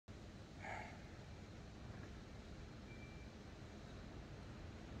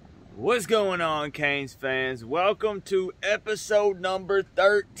What's going on, Canes fans? Welcome to episode number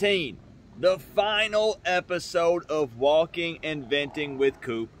 13, the final episode of Walking and Venting with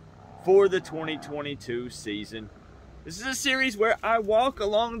Coop for the 2022 season. This is a series where I walk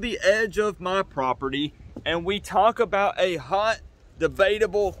along the edge of my property and we talk about a hot,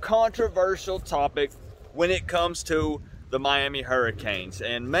 debatable, controversial topic when it comes to the Miami Hurricanes.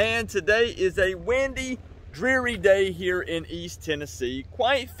 And man, today is a windy, dreary day here in East Tennessee,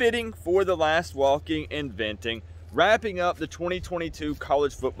 quite fitting for the last Walking and Venting, wrapping up the 2022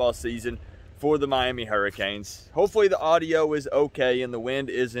 college football season for the Miami Hurricanes. Hopefully the audio is okay and the wind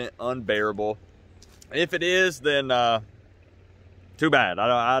isn't unbearable. If it is, then too bad.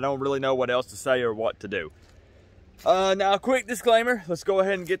 I don't really know what else to say or what to do. Now, a quick disclaimer. Let's go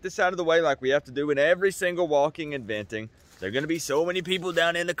ahead and get this out of the way like we have to do in every single Walking and Venting. There are going to be so many people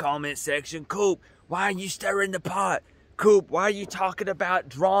down in the comment section. Coop, why are you stirring the pot? Coop, why are you talking about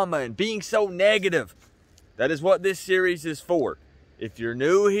drama and being so negative? That is what this series is for. If you're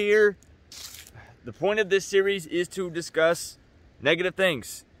new here, the point of this series is to discuss negative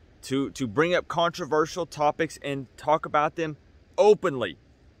things, to bring up controversial topics and talk about them openly,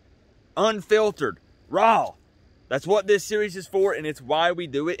 unfiltered, raw. That's what this series is for, and it's why we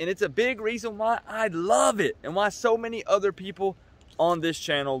do it. And it's a big reason why I love it and why so many other people on this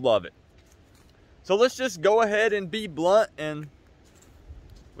channel love it. So let's just go ahead and be blunt and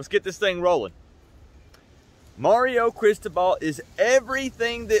let's get this thing rolling. Mario Cristobal is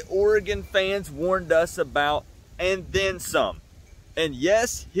everything that Oregon fans warned us about and then some. And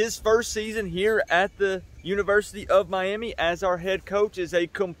yes, his first season here at the University of Miami as our head coach is a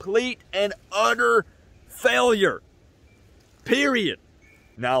complete and utter failure. Period.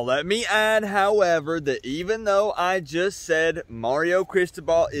 Now let me add, however, that even though I just said Mario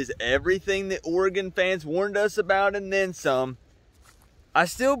Cristobal is everything that Oregon fans warned us about and then some, I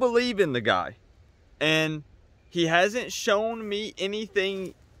still believe in the guy. And he hasn't shown me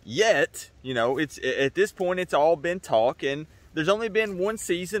anything yet. You know, it's at this point it's all been talk, and there's only been one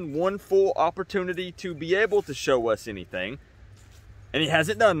season, one full opportunity to be able to show us anything. And he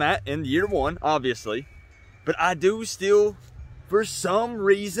hasn't done that in year one, obviously. But I do still, for some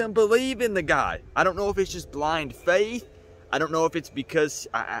reason, believe in the guy. I don't know if it's just blind faith. I don't know if it's because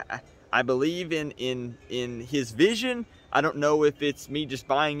I believe in his vision. I don't know if it's me just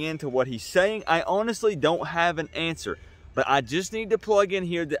buying into what he's saying. I honestly don't have an answer. But I just need to plug in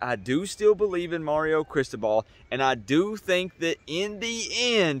here that I do still believe in Mario Cristobal. And I do think that in the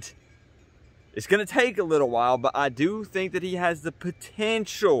end, it's going to take a little while, but I do think that he has the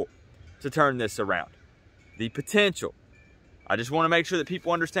potential to turn this around. The potential. I just want to make sure that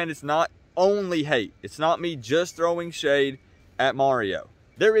people understand it's not only hate. It's not me just throwing shade at Mario.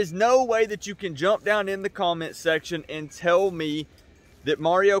 There is no way that you can jump down in the comment section and tell me that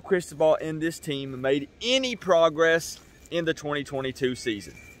Mario Cristobal and this team made any progress in the 2022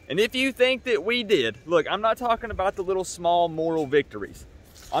 season. And if you think that we did, look, I'm not talking about the little small moral victories.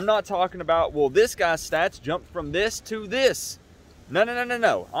 I'm not talking about, well, this guy's stats jumped from this to this.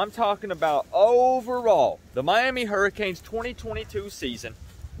 No. I'm talking about overall, the Miami Hurricanes 2022 season.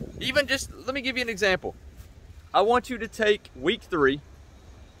 Even just, let me give you an example. I want you to take week 3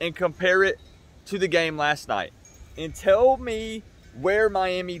 and compare it to the game last night. And tell me where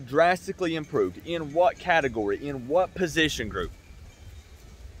Miami drastically improved. In what category? In what position group?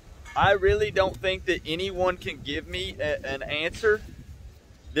 I really don't think that anyone can give me an answer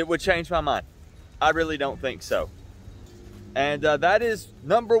that would change my mind. I really don't think so. And that is,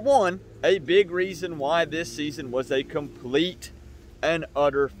 number one, a big reason why this season was a complete and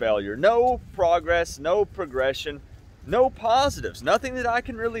utter failure. No progress, no progression, no positives. Nothing that I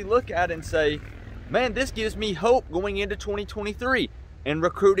can really look at and say, man, this gives me hope going into 2023. And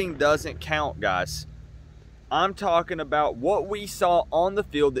recruiting doesn't count, guys. I'm talking about what we saw on the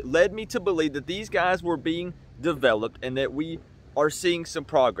field that led me to believe that these guys were being developed and that we are seeing some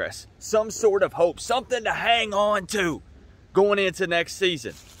progress. Some sort of hope, something to hang on to going into next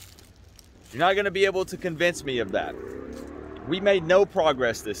season. You're not going to be able to convince me of that. We made no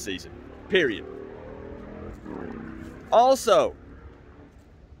progress this season, period. Also,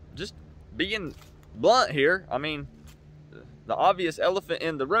 just being blunt here, I mean, the obvious elephant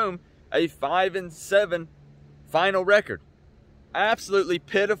in the room, a 5-7 final record. Absolutely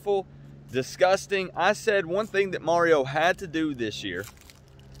pitiful, disgusting. I said one thing that Mario had to do this year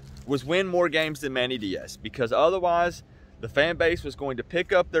was win more games than Manny Diaz, because otherwise the fan base was going to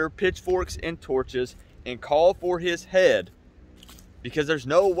pick up their pitchforks and torches and call for his head because there's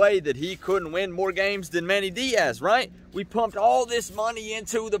no way that he couldn't win more games than Manny Diaz, right? We pumped all this money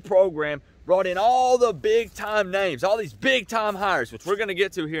into the program, brought in all the big-time names, all these big-time hires, which we're going to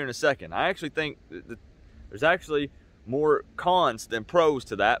get to here in a second. I actually think that there's actually more cons than pros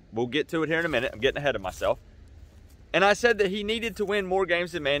to that. We'll get to it here in a minute. I'm getting ahead of myself. And I said that he needed to win more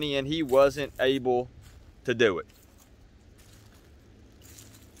games than Manny, and he wasn't able to do it.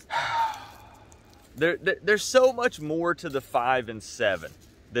 There's so much more to the 5 and 7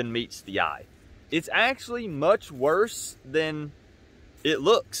 than meets the eye. It's actually much worse than it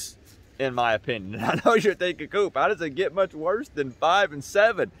looks, in my opinion. And I know you're thinking, Coop, how does it get much worse than 5 and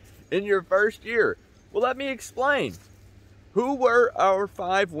 7 in your first year? Well, let me explain. Who were our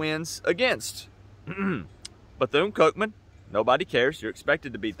 5 wins against? Bethune-Cookman, nobody cares. You're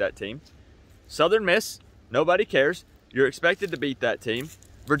expected to beat that team. Southern Miss, nobody cares. You're expected to beat that team.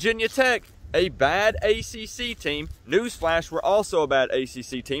 Virginia Tech, a bad ACC team. Newsflash, we're also a bad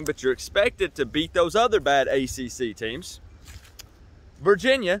ACC team, but you're expected to beat those other bad ACC teams.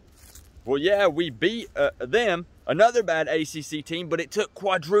 Virginia, well, yeah, we beat them, another bad ACC team, but it took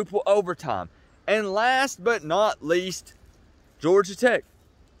quadruple overtime. And last but not least, Georgia Tech.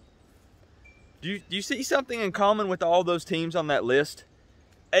 Do you see something in common with all those teams on that list?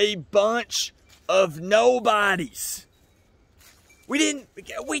 A bunch of nobodies. We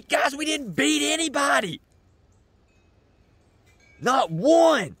didn't beat anybody. Not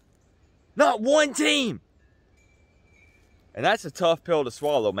one team. And that's a tough pill to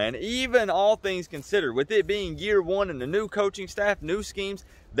swallow, man. Even all things considered, with it being year 1 and a new coaching staff, new schemes,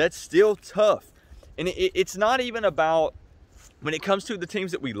 that's still tough. And it's not even about, when it comes to the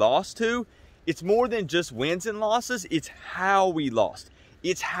teams that we lost to, it's more than just wins and losses. It's how we lost.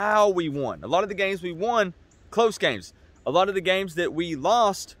 It's how we won. A lot of the games we won, close games. A lot of the games that we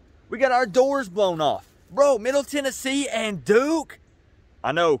lost, we got our doors blown off. Bro, Middle Tennessee and Duke.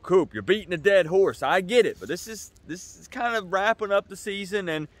 I know, Coop, you're beating a dead horse. I get it. But this is kind of wrapping up the season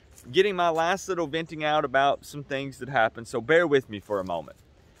and getting my last little venting out about some things that happened. So bear with me for a moment.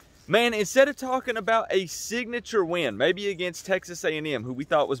 Man, instead of talking about a signature win, maybe against Texas A&M, who we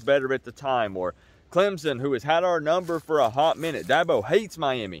thought was better at the time, or Clemson, who has had our number for a hot minute. Dabo hates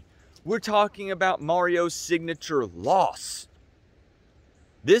Miami. We're talking about Mario's signature loss.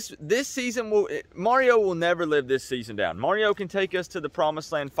 This season, Mario will never live this season down. Mario can take us to the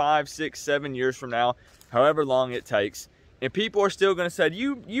promised land 5, 6, 7 years from now, however long it takes. And people are still going to say,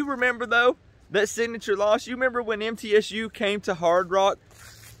 you remember, though, that signature loss? You remember when MTSU came to Hard Rock,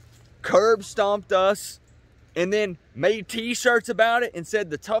 curb stomped us, and then made t-shirts about it and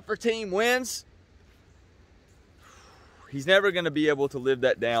said the tougher team wins? He's never going to be able to live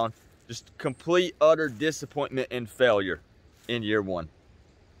that down. Just complete, utter disappointment and failure in year 1.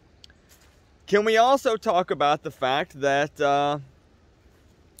 Can we also talk about the fact that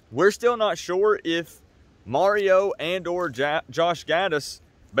we're still not sure if Mario and or Josh Gaddis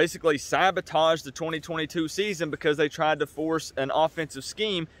basically sabotaged the 2022 season because they tried to force an offensive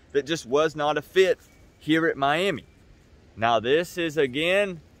scheme that just was not a fit here at Miami. Now, this is,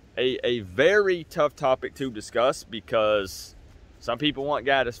 again, a very tough topic to discuss because some people want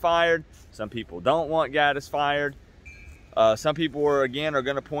Gaddis fired. Some people don't want Gaddis fired. Some people are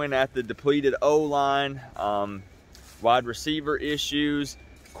going to point at the depleted O-line, wide receiver issues,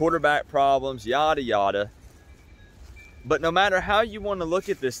 quarterback problems, yada, yada. But no matter how you want to look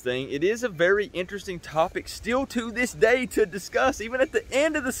at this thing, it is a very interesting topic still to this day to discuss, even at the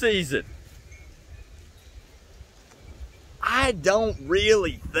end of the season. I don't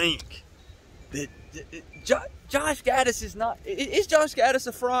really think that Josh Gaddis is not... Is Josh Gaddis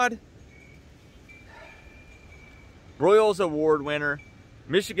a fraud? Royals Award winner.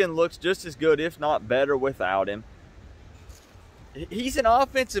 Michigan looks just as good, if not better, without him. He's an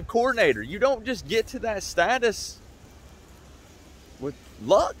offensive coordinator. You don't just get to that status with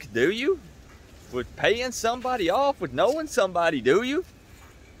luck, do you? With paying somebody off, with knowing somebody, do you?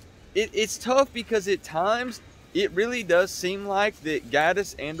 It's tough because at times it really does seem like that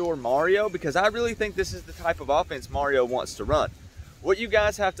Gaddis and or Mario, because I really think this is the type of offense Mario wants to run. What you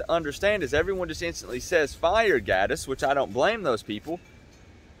guys have to understand is everyone just instantly says fire Gaddis, which I don't blame those people.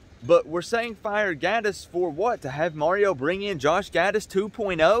 But we're saying fire Gaddis for what? To have Mario bring in Josh Gaddis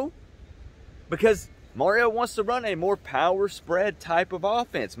 2.0? Because Mario wants to run a more power spread type of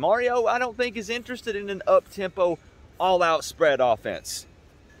offense. Mario, I don't think, is interested in an up-tempo, all-out spread offense.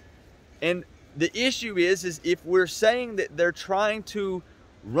 And the issue is if we're saying that they're trying to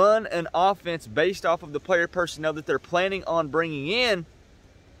run an offense based off of the player personnel that they're planning on bringing in,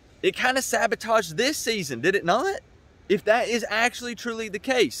 it kind of sabotaged this season, did it not? If that is actually truly the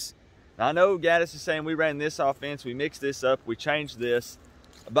case. I know Gaddis is saying we ran this offense, we mixed this up, we changed this.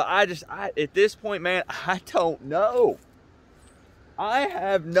 But at this point, man, I don't know. I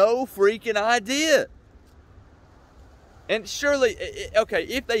have no freaking idea. And surely, okay,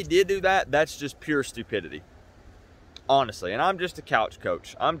 if they did do that, that's just pure stupidity. Honestly, and I'm just a couch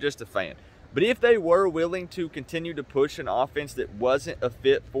coach. I'm just a fan. But if they were willing to continue to push an offense that wasn't a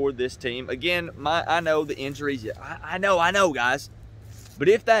fit for this team, again, I know the injuries. I know, guys. But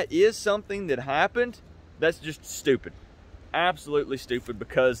if that is something that happened, that's just stupid. Absolutely stupid,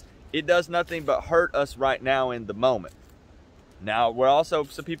 because it does nothing but hurt us right now in the moment. Now,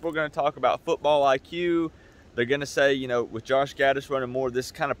 some people are going to talk about football IQ. They're going to say, you know, with Josh Gaddis running more of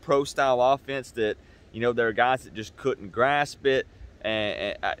this kind of pro-style offense that, you know, there are guys that just couldn't grasp it.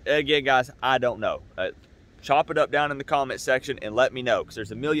 And again, guys, I don't know. Chop it up down in the comment section and let me know, because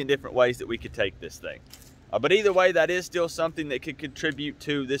there's a million different ways that we could take this thing. But either way, that is still something that could contribute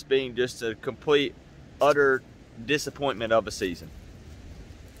to this being just a complete, utter disappointment of a season.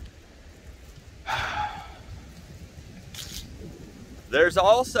 There's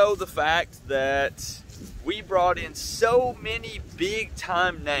also the fact that we brought in so many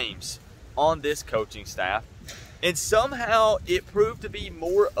big-time names on this coaching staff, and somehow it proved to be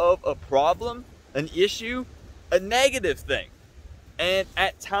more of a problem, an issue, a negative thing. And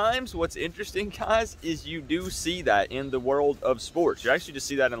at times, what's interesting, guys, is you do see that in the world of sports. You actually just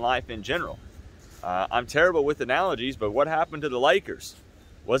see that in life in general. I'm terrible with analogies, but what happened to the Lakers?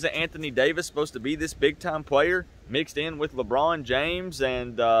 Wasn't Anthony Davis supposed to be this big-time player mixed in with LeBron James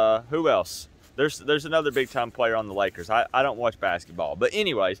and who else? There's another big-time player on the Lakers. I don't watch basketball. But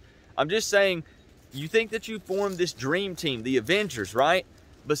anyways, I'm just saying, you think that you formed this dream team, the Avengers, right?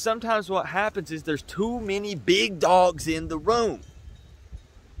 But sometimes what happens is there's too many big dogs in the room.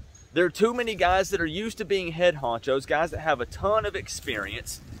 There are too many guys that are used to being head honchos, guys that have a ton of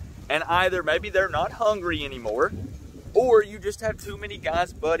experience, and either maybe they're not hungry anymore, or you just have too many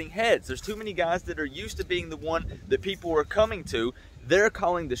guys butting heads. There's too many guys that are used to being the one that people are coming to. They're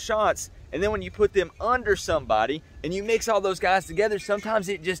calling the shots, and then when you put them under somebody and you mix all those guys together, sometimes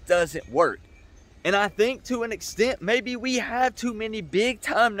it just doesn't work. And I think to an extent, maybe we have too many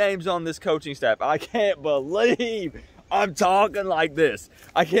big-time names on this coaching staff. I can't believe I'm talking like this.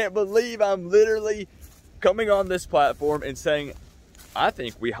 I can't believe I'm literally coming on this platform and saying, I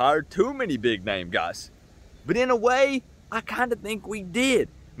think we hired too many big-name guys. But in a way, I kind of think we did.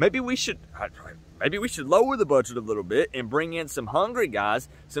 Maybe we should lower the budget a little bit and bring in some hungry guys,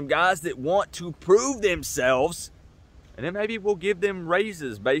 some guys that want to prove themselves. And then maybe we'll give them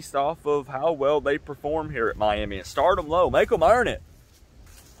raises based off of how well they perform here at Miami and start them low, make them earn it.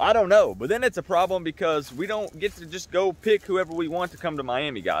 I don't know, but then it's a problem because we don't get to just go pick whoever we want to come to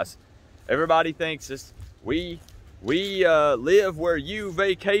Miami, guys. Everybody thinks we live where you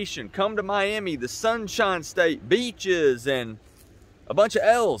vacation. Come to Miami, the Sunshine State, beaches, and a bunch of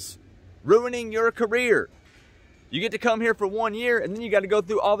L's, ruining your career. You get to come here for 1 year, and then you got to go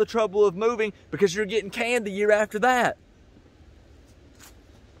through all the trouble of moving because you're getting canned the year after that.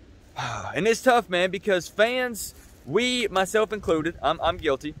 And it's tough, man, because fans, we, myself included, I'm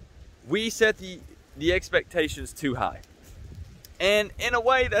guilty, we set the expectations too high. And in a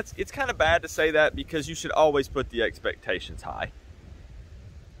way, it's kind of bad to say that because you should always put the expectations high.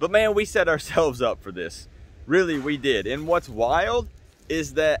 But man, we set ourselves up for this. Really, we did. And what's wild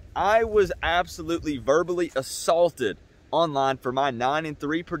is that I was absolutely verbally assaulted online for my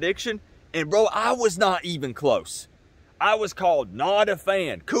 9-3 prediction. And bro, I was not even close. I was called not a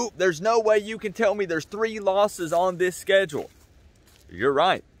fan. Coop, there's no way you can tell me there's 3 losses on this schedule. You're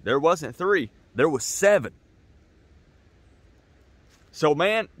right. There wasn't 3. There was 7. So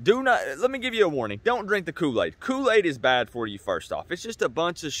man, let me give you a warning. Don't drink the Kool-Aid. Kool-Aid is bad for you, first off. It's just a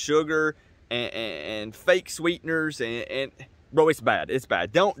bunch of sugar and fake sweeteners and bro, it's bad. It's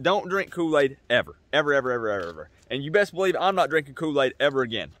bad. Don't drink Kool-Aid ever. Ever. And you best believe I'm not drinking Kool-Aid ever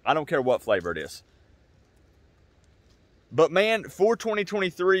again. I don't care what flavor it is. But man, for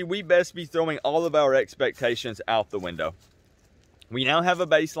 2023, we best be throwing all of our expectations out the window. We now have a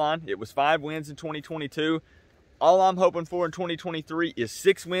baseline. It was 5 wins in 2022. All I'm hoping for in 2023 is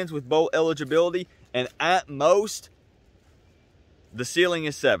 6 wins with bowl eligibility. And at most, the ceiling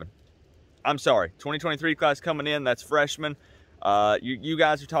is 7. I'm sorry. 2023 class coming in, that's freshmen. You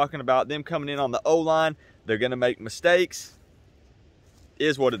guys are talking about them coming in on the O-line. They're going to make mistakes.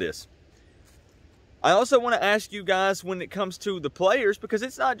 Is what it is. I also want to ask you guys when it comes to the players, because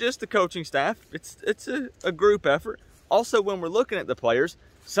it's not just the coaching staff. It's a group effort. Also, when we're looking at the players,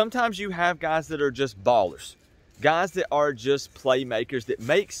 sometimes you have guys that are just ballers. Guys that are just playmakers that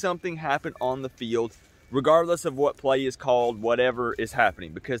make something happen on the field regardless of what play is called, whatever is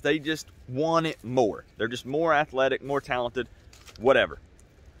happening, because they just want it more. They're just more athletic, more talented, whatever.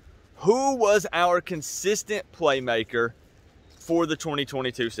 Who was our consistent playmaker for the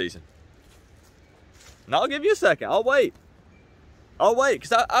 2022 season? And I'll give you a second. I'll wait.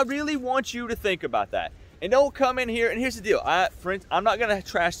 Because I really want you to think about that. And don't come in here, and here's the deal. Friends, I'm not going to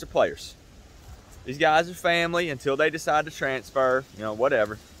trash the players. These guys are family until they decide to transfer, you know,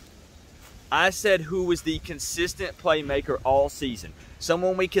 whatever. I said who was the consistent playmaker all season.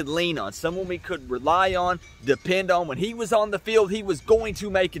 Someone we could lean on, someone we could rely on, depend on. When he was on the field, he was going to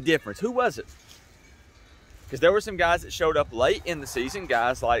make a difference. Who was it? Because there were some guys that showed up late in the season,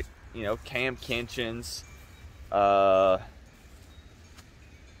 guys like, you know, Cam Kinchins.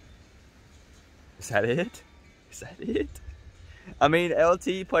 Is that it? Is that it? I mean,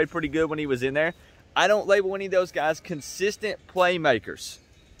 LT played pretty good when he was in there. I don't label any of those guys consistent playmakers.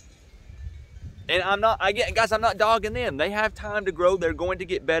 And I'm not dogging them. They have time to grow. They're going to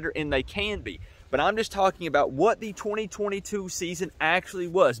get better, and they can be. But I'm just talking about what the 2022 season actually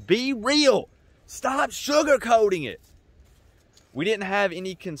was. Be real. Stop sugarcoating it. We didn't have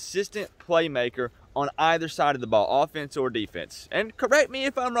any consistent playmaker on either side of the ball, offense or defense. And correct me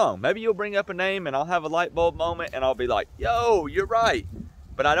if I'm wrong. Maybe you'll bring up a name, and I'll have a light bulb moment, and I'll be like, yo, you're right.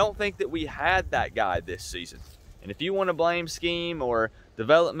 But I don't think that we had that guy this season. And if you want to blame scheme or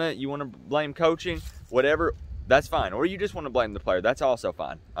development, you want to blame coaching, whatever, that's fine. Or you just want to blame the player, that's also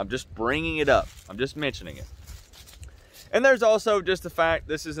fine. I'm just bringing it up. I'm just mentioning it. And there's also just the fact,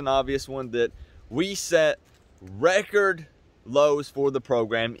 this is an obvious one, that we set record lows for the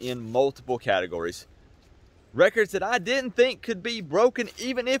program in multiple categories. Records that I didn't think could be broken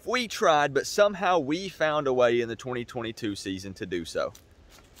even if we tried, but somehow we found a way in the 2022 season to do so.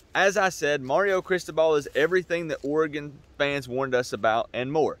 As I said, Mario Cristobal is everything that Oregon fans warned us about and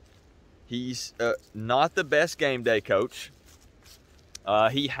more. He's not the best game day coach.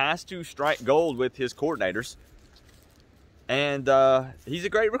 He has to strike gold with his coordinators. And he's a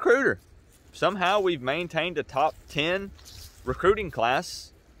great recruiter. Somehow we've maintained a top 10 recruiting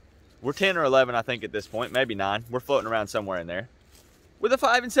class. We're 10 or 11, I think, at this point. Maybe 9. We're floating around somewhere in there. With a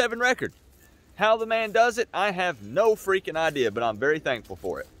 5-7 record. How the man does it, I have no freaking idea, but I'm very thankful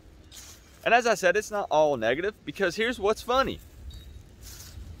for it. And as I said, it's not all negative, because here's what's funny.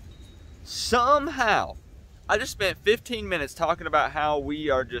 Somehow, I just spent 15 minutes talking about how we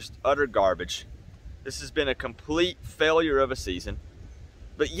are just utter garbage. This has been a complete failure of a season.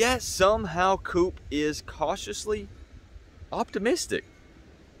 But yet, somehow, Coop is cautiously optimistic.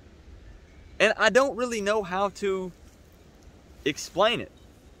 And I don't really know how to explain it.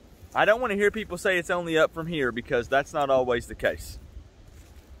 I don't want to hear people say it's only up from here, because that's not always the case.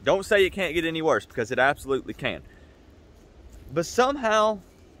 Don't say it can't get any worse, because it absolutely can. But somehow,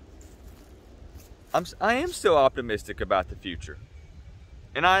 I am still optimistic about the future.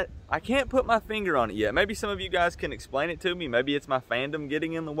 And I can't put my finger on it yet. Maybe some of you guys can explain it to me. Maybe it's my fandom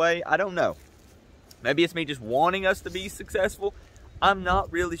getting in the way. I don't know. Maybe it's me just wanting us to be successful. I'm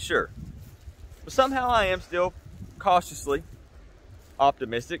not really sure. But somehow I am still cautiously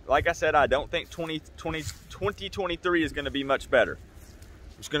optimistic. Like I said, I don't think 2023 is going to be much better.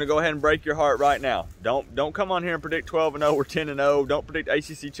 I'm just going to go ahead and break your heart right now. Don't come on here and predict 12-0 or 10-0. Don't predict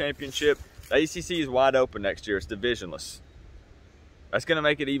ACC championship. The ACC is wide open next year. It's divisionless. That's going to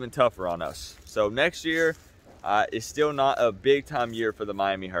make it even tougher on us. So next year is still not a big-time year for the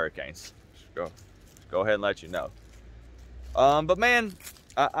Miami Hurricanes. Just go ahead and let you know. But, man,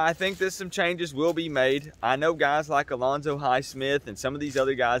 I think that some changes will be made. I know guys like Alonzo Highsmith and some of these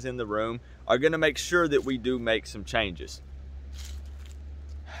other guys in the room are going to make sure that we do make some changes.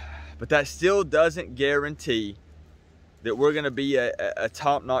 But that still doesn't guarantee that we're going to be a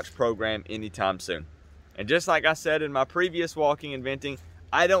top-notch program anytime soon. And just like I said in my previous Walking and Venting,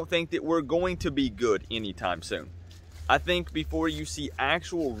 I don't think that we're going to be good anytime soon. I think before you see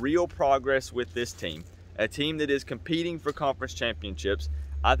actual real progress with this team, a team that is competing for conference championships,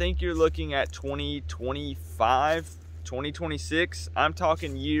 I think you're looking at 2025, 2026. I'm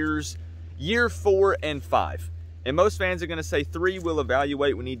talking year 4 and 5. And most fans are going to say 3 will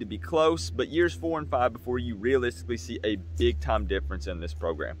evaluate. We need to be close. But years 4 and 5 before you realistically see a big-time difference in this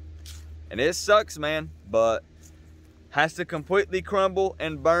program. And it sucks, man. But has to completely crumble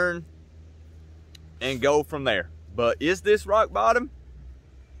and burn and go from there. But is this rock bottom?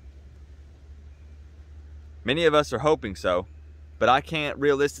 Many of us are hoping so. But I can't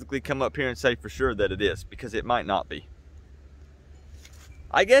realistically come up here and say for sure that it is. Because it might not be.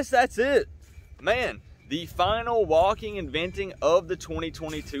 I guess that's it. Man. The final Walking and Venting of the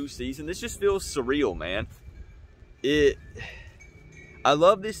 2022 season. This just feels surreal, man. I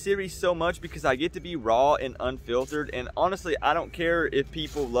love this series so much because I get to be raw and unfiltered, and honestly, I don't care if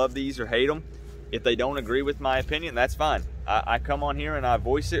people love these or hate them. If they don't agree with my opinion, that's fine. I come on here and I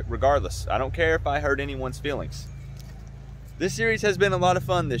voice it regardless. I don't care if I hurt anyone's feelings. This series has been a lot of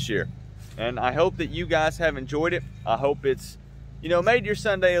fun this year, and I hope that you guys have enjoyed it. I hope it's, made your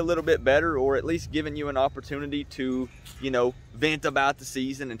Sunday a little bit better, or at least given you an opportunity to, vent about the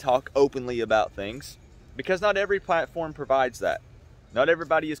season and talk openly about things, because not every platform provides that. Not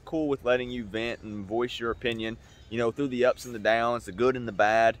everybody is cool with letting you vent and voice your opinion, through the ups and the downs, the good and the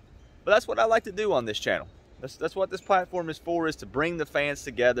bad. But that's what I like to do on this channel. That's what this platform is for, is to bring the fans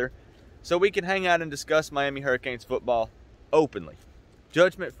together so we can hang out and discuss Miami Hurricanes football openly.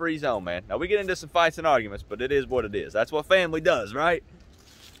 Judgment-free zone, man. Now, we get into some fights and arguments, but it is what it is. That's what family does, right?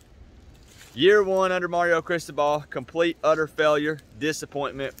 Year one under Mario Cristobal, complete, utter failure,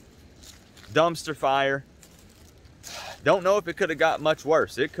 disappointment, dumpster fire. Don't know if it could have got much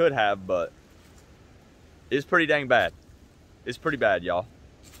worse. It could have, but it's pretty dang bad. It's pretty bad, y'all.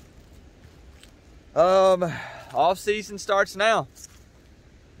 Off season starts now.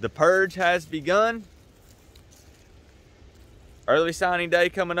 The purge has begun. Early signing day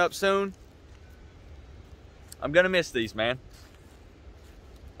coming up soon. I'm gonna miss these, man.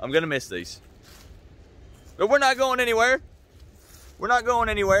 I'm gonna miss these. But we're not going anywhere. We're not going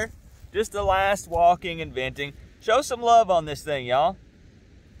anywhere. Just the last walking and venting. Show some love on this thing, y'all.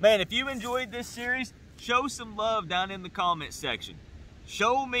 Man, if you enjoyed this series, show some love down in the comment section.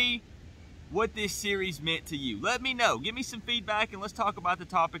 Show me what this series meant to you. Let me know. Give me some feedback, and let's talk about the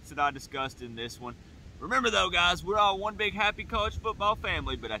topics that I discussed in this one. Remember, though, guys, we're all one big happy college football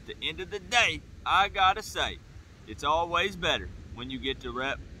family, but at the end of the day, I gotta say, it's always better when you get to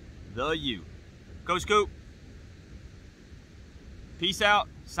rep the U. Coach Coop, peace out.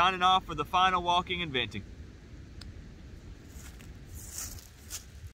 Signing off for the final walking and venting.